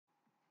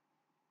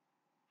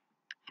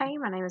Hey,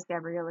 my name is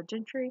Gabriella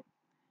Gentry,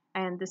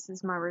 and this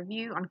is my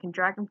review on can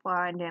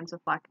dragonfly and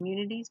damselfly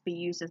communities be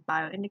used as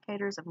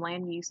bioindicators of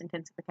land use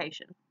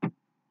intensification.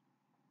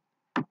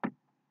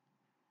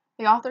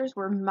 The authors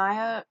were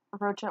Maya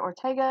Rocha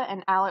Ortega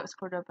and Alex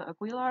Cordoba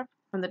Aguilar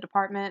from the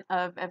Department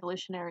of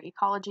Evolutionary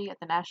Ecology at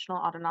the National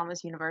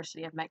Autonomous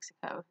University of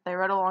Mexico. They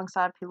wrote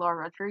alongside Pilar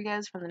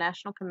Rodriguez from the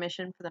National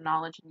Commission for the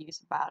Knowledge and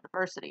Use of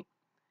Biodiversity.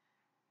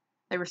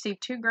 They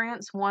received 2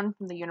 grants, one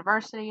from the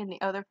university and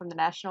the other from the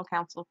National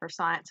Council for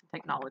Science and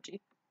Technology.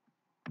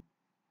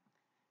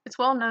 It's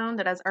well known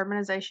that as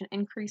urbanization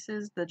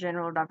increases, the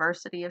general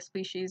diversity of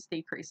species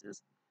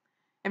decreases.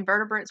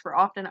 Invertebrates were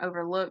often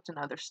overlooked in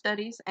other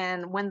studies,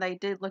 and when they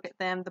did look at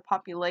them, the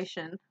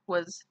population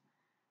was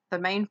the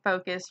main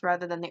focus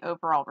rather than the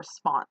overall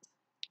response.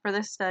 For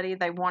this study,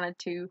 they wanted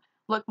to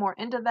look more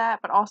into that,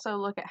 but also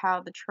look at how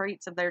the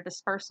traits of their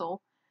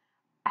dispersal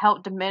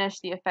help diminish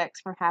the effects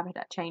from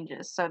habitat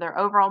changes, so their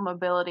overall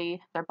mobility,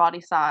 their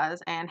body size,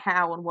 and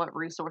how and what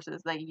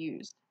resources they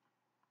used.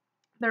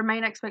 Their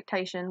main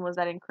expectation was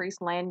that increased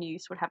land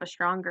use would have a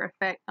stronger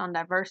effect on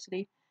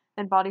diversity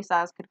than body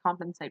size could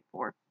compensate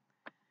for.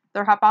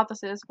 Their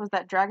hypothesis was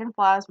that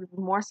dragonflies would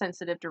be more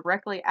sensitive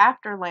directly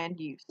after land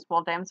use,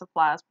 while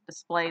damselflies would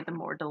display the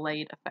more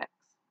delayed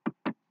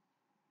effects.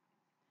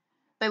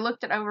 They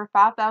looked at over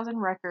 5,000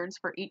 records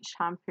for each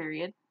time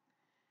period,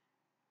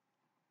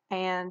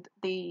 and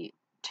the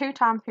 2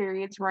 time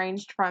periods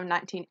ranged from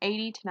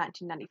 1980 to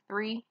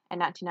 1993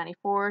 and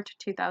 1994 to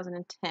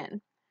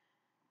 2010.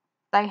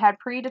 They had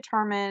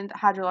predetermined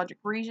hydrologic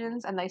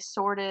regions, and they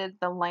sorted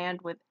the land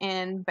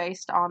within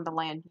based on the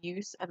land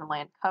use and the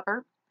land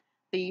cover.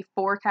 The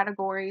 4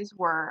 categories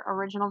were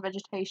original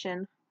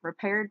vegetation,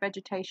 repaired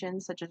vegetation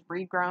such as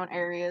regrown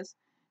areas,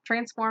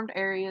 transformed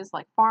areas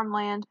like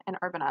farmland, and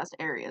urbanized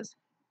areas.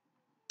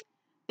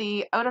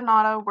 The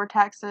Odonata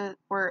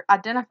were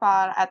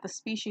identified at the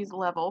species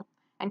level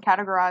and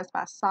categorized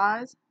by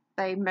size.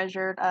 They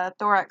measured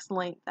thorax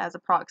length as a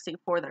proxy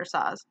for their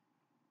size.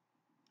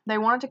 They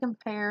wanted to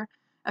compare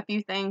a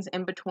few things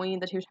in between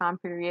the 2 time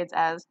periods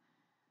as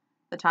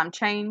the time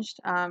changed,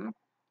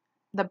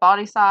 the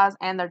body size,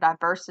 and their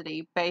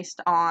diversity based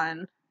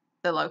on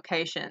the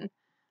location,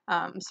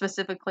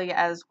 specifically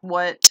as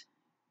what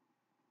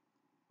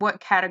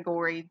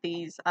category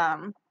these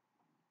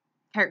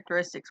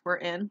characteristics were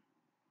in.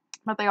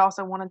 But they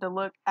also wanted to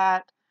look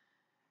at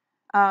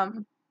how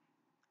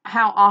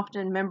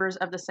often members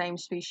of the same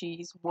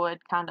species would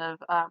kind of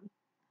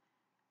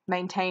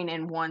maintain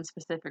in one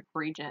specific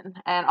region,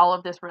 and all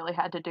of this really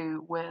had to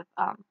do with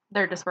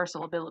their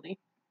dispersal ability.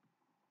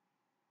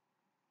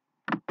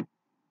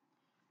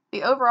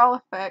 The overall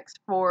effects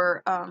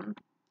for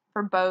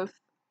both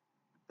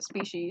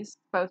species,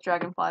 both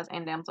dragonflies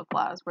and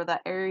damselflies, were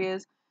that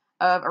areas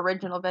of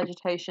original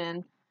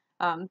vegetation,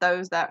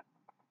 those that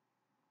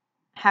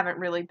haven't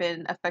really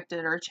been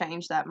affected or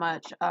changed that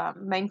much,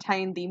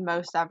 maintain the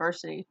most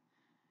diversity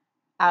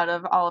out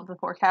of all of the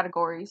 4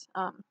 categories.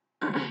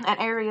 And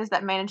areas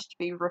that managed to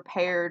be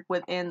repaired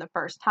within the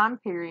first time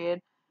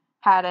period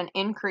had an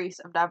increase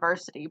of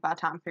diversity by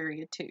time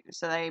period 2.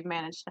 So they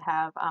managed to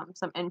have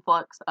some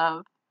influx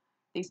of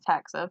these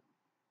taxa.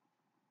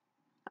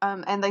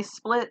 And they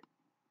split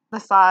the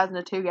size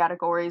into 2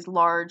 categories,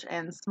 large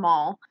and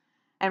small.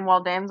 And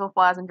while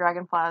damselflies and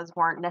dragonflies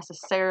weren't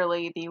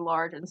necessarily the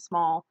large and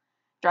small,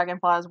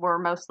 dragonflies were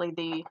mostly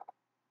the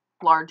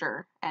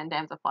larger and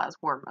damselflies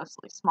were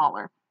mostly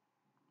smaller.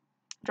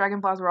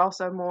 Dragonflies were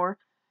also more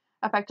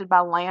affected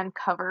by land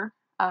cover,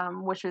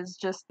 which is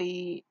just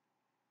the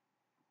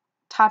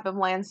type of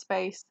land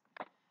space.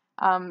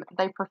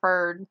 They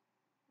preferred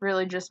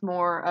really just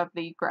more of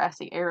the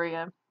grassy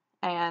area,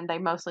 and they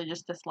mostly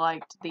just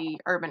disliked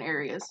the urban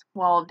areas,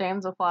 while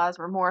damselflies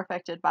were more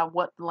affected by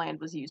what the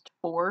land was used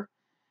for.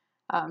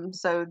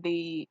 So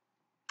the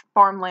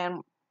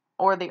farmland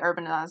or the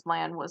urbanized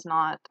land was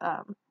not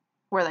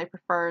where they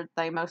preferred.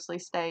 They mostly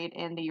stayed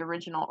in the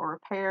original or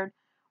repaired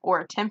or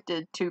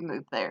attempted to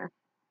move there.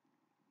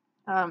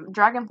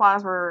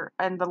 Dragonflies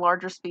and the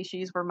larger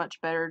species were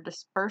much better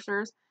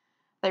dispersers.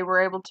 They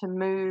were able to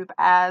move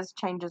as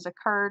changes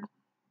occurred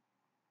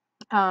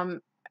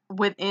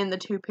within the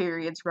 2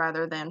 periods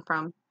rather than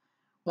from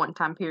one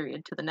time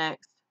period to the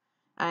next.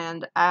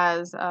 And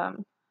as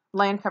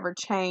land cover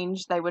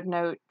changed, they would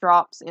note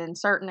drops in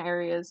certain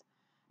areas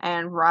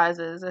and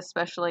rises,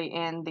 especially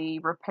in the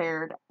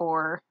repaired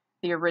or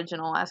the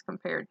original as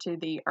compared to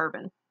the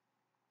urban.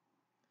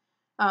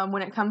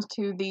 When it comes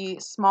to the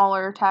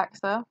smaller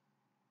taxa,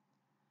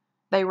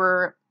 they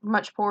were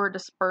much poorer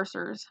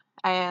dispersers,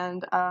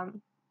 and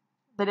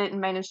they didn't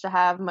manage to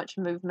have much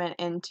movement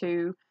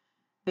into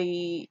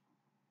the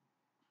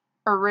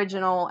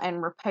original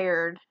and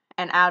repaired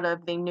and out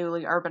of the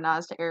newly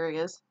urbanized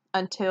areas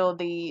until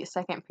the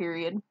 2nd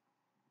period.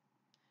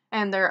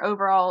 And their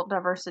overall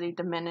diversity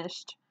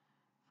diminished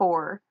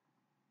for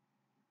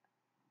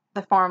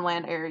the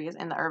farmland areas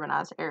and the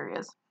urbanized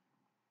areas.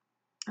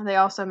 They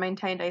also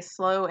maintained a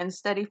slow and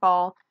steady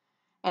fall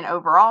in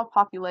overall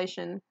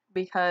population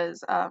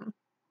because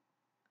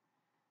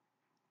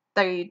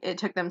it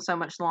took them so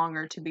much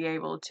longer to be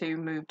able to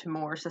move to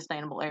more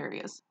sustainable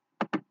areas.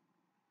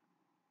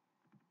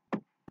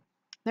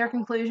 Their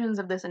conclusions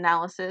of this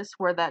analysis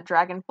were that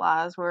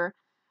dragonflies were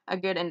a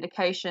good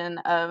indication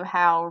of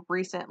how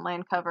recent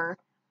land cover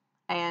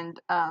and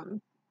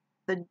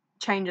the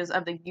changes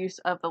of the use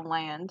of the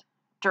land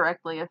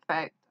directly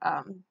affect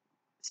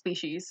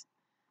species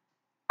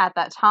at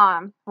that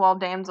time, while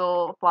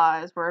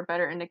damselflies were a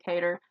better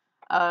indicator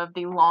of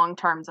the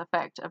long-term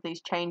effect of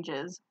these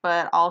changes,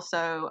 but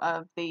also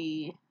of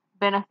the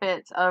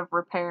benefits of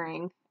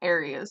repairing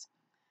areas.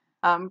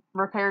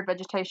 Repaired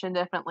vegetation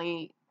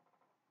definitely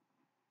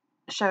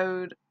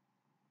showed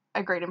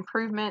a great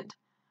improvement,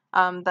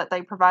 that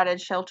they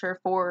provided shelter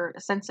for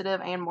sensitive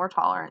and more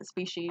tolerant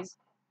species,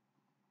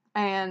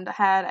 and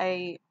had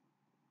a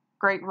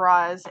great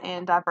rise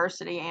in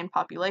diversity and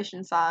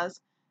population size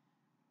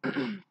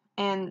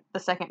in the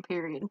second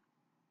period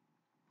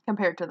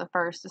compared to the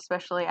first,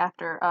 especially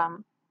after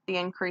the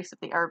increase of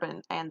the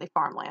urban and the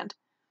farmland.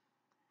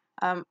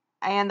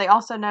 And they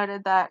also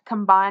noted that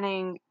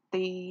combining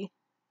the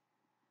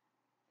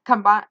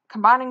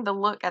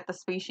look at the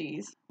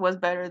species was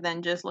better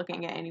than just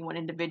looking at any one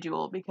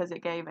individual, because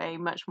it gave a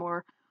much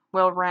more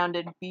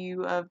well-rounded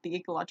view of the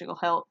ecological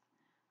health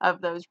of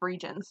those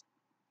regions.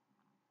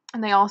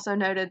 And they also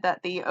noted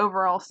that the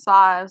overall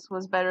size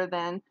was better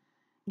than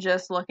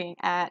just looking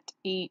at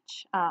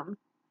each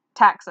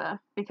taxa,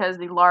 because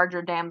the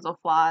larger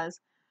damselflies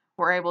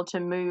were able to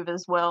move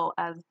as well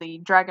as the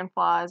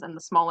dragonflies, and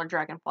the smaller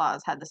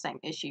dragonflies had the same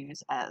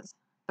issues as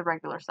the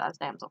regular sized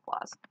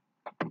damselflies.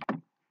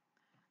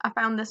 I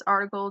found this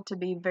article to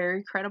be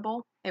very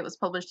credible. It was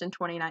published in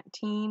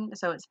 2019,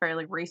 so it's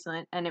fairly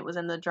recent, and it was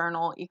in the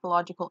journal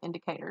Ecological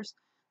Indicators.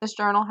 This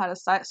journal had a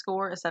site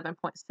score of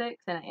 7.6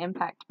 and an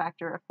impact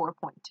factor of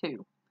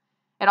 4.2.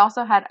 It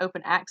also had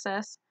open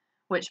access,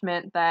 which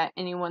meant that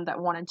anyone that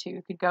wanted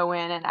to could go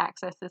in and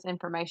access this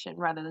information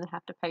rather than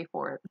have to pay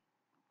for it.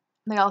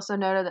 They also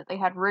noted that they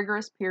had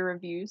rigorous peer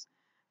reviews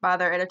by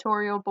their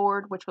editorial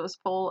board, which was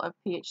full of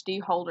PhD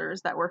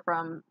holders that were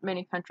from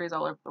many countries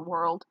all over the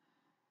world.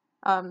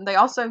 They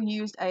also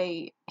used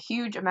a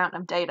huge amount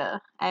of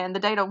data, and the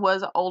data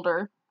was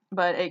older,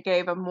 but it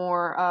gave a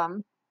more,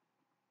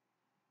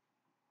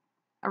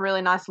 a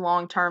really nice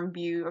long-term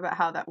view about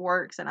how that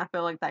works, and I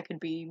feel like that could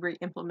be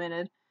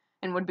re-implemented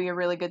and would be a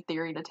really good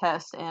theory to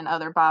test in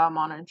other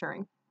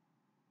biomonitoring.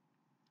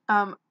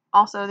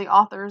 Also, the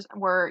authors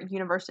were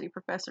university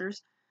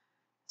professors,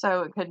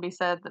 so it could be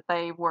said that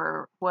they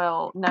were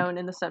well known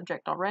in the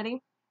subject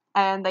already,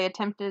 and they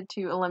attempted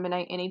to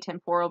eliminate any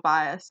temporal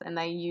bias, and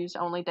they used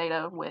only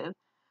data with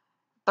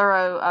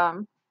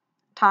thorough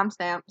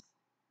timestamps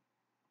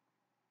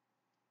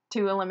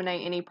to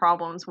eliminate any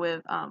problems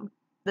with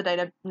the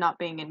data not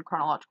being in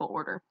chronological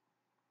order.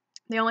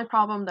 The only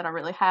problem that I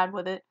really had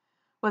with it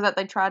was that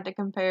they tried to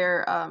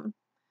compare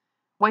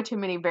way too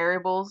many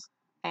variables,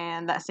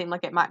 and that seemed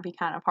like it might be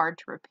kind of hard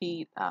to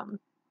repeat.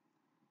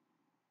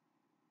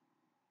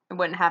 It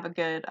wouldn't have a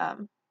good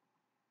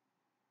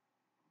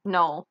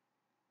null,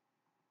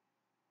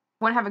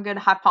 wouldn't have a good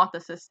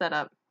hypothesis set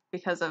up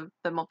because of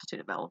the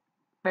multitude of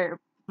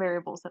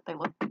variables that they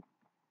looked at.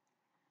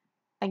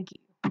 Thank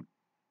you.